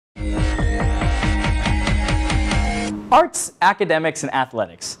Arts, academics, and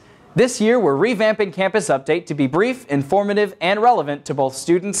athletics. This year, we're revamping Campus Update to be brief, informative, and relevant to both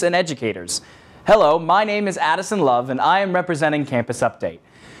students and educators. Hello, my name is Addison Love, and I am representing Campus Update.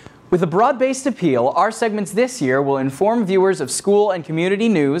 With a broad-based appeal, our segments this year will inform viewers of school and community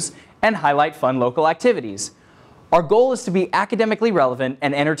news and highlight fun local activities. Our goal is to be academically relevant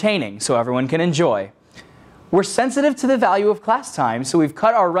and entertaining so everyone can enjoy. We're sensitive to the value of class time, so we've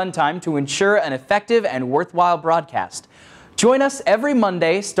cut our runtime to ensure an effective and worthwhile broadcast. Join us every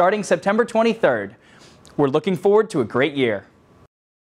Monday starting September 23rd. We're looking forward to a great year.